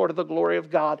come short of the glory of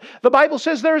God. The Bible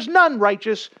says there is none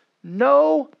righteous,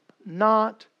 no,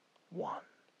 not one.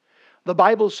 The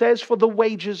Bible says, for the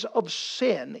wages of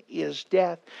sin is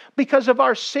death. Because of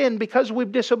our sin, because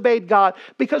we've disobeyed God,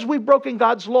 because we've broken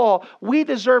God's law, we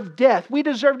deserve death. We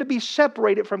deserve to be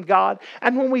separated from God.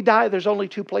 And when we die, there's only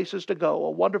two places to go.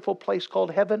 A wonderful place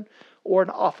called heaven or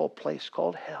an awful place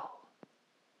called hell.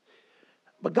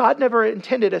 But God never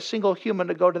intended a single human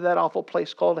to go to that awful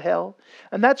place called hell.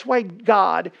 And that's why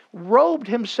God robed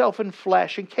Himself in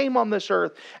flesh and came on this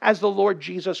earth as the Lord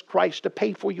Jesus Christ to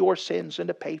pay for your sins and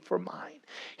to pay for mine.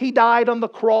 He died on the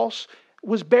cross,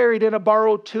 was buried in a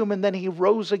borrowed tomb, and then He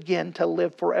rose again to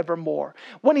live forevermore.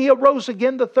 When He arose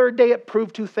again the third day, it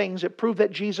proved two things. It proved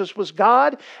that Jesus was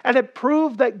God, and it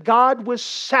proved that God was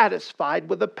satisfied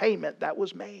with the payment that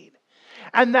was made.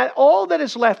 And that all that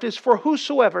is left is for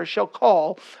whosoever shall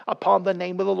call upon the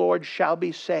name of the Lord shall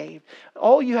be saved.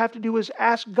 All you have to do is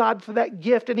ask God for that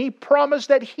gift, and He promised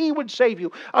that He would save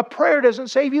you. A prayer doesn't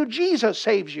save you, Jesus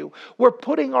saves you. We're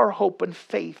putting our hope and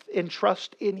faith and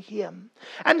trust in Him.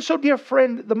 And so, dear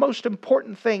friend, the most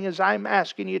important thing is I'm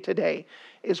asking you today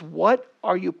is, what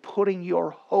are you putting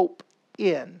your hope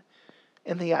in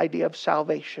the idea of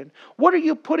salvation? What are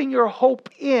you putting your hope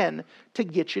in to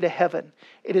get you to heaven?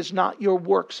 It is not your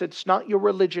works. It's not your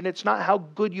religion. It's not how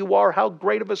good you are, how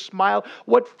great of a smile,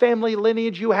 what family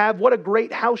lineage you have, what a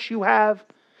great house you have,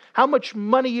 how much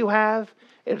money you have.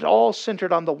 It's all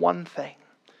centered on the one thing.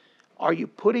 Are you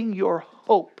putting your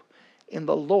hope in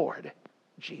the Lord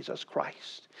Jesus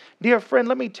Christ? Dear friend,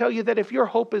 let me tell you that if your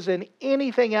hope is in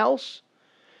anything else,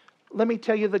 let me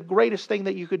tell you, the greatest thing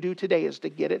that you could do today is to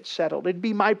get it settled. It'd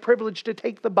be my privilege to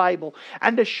take the Bible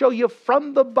and to show you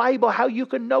from the Bible how you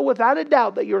can know without a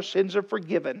doubt that your sins are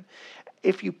forgiven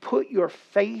if you put your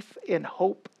faith and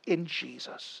hope in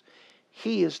Jesus.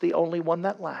 He is the only one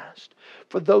that lasts.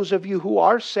 For those of you who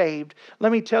are saved,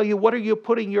 let me tell you, what are you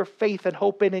putting your faith and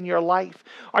hope in your life?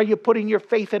 Are you putting your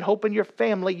faith and hope in your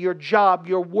family, your job,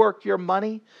 your work, your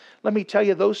money? Let me tell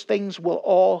you, those things will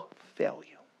all fail you.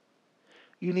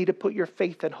 You need to put your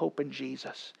faith and hope in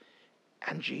Jesus,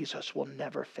 and Jesus will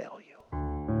never fail you.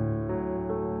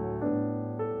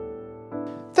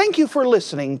 Thank you for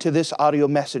listening to this audio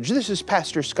message. This is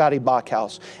Pastor Scotty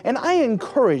Bachhaus, and I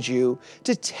encourage you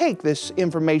to take this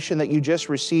information that you just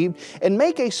received and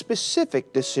make a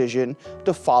specific decision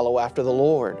to follow after the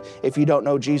Lord. If you don't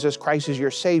know Jesus Christ as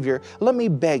your Savior, let me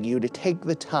beg you to take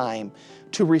the time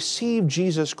to receive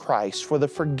Jesus Christ for the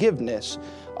forgiveness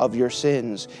of your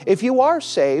sins. If you are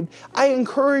saved, I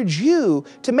encourage you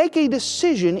to make a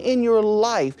decision in your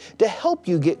life to help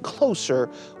you get closer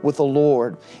with the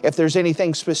Lord. If there's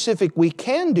anything specific we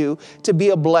can do to be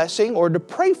a blessing or to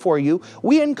pray for you,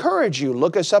 we encourage you.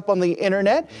 Look us up on the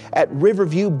internet at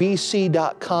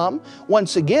riverviewbc.com.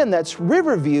 Once again, that's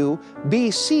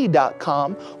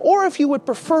riverviewbc.com. Or if you would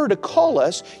prefer to call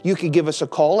us, you could give us a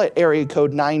call at area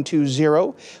code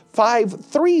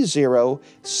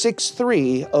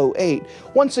 920-530-6308.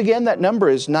 Once again, that number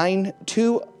is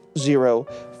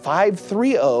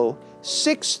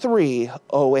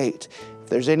 920-530-6308. If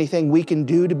there's anything we can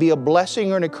do to be a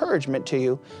blessing or an encouragement to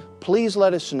you, please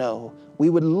let us know. We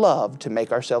would love to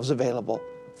make ourselves available.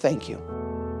 Thank you.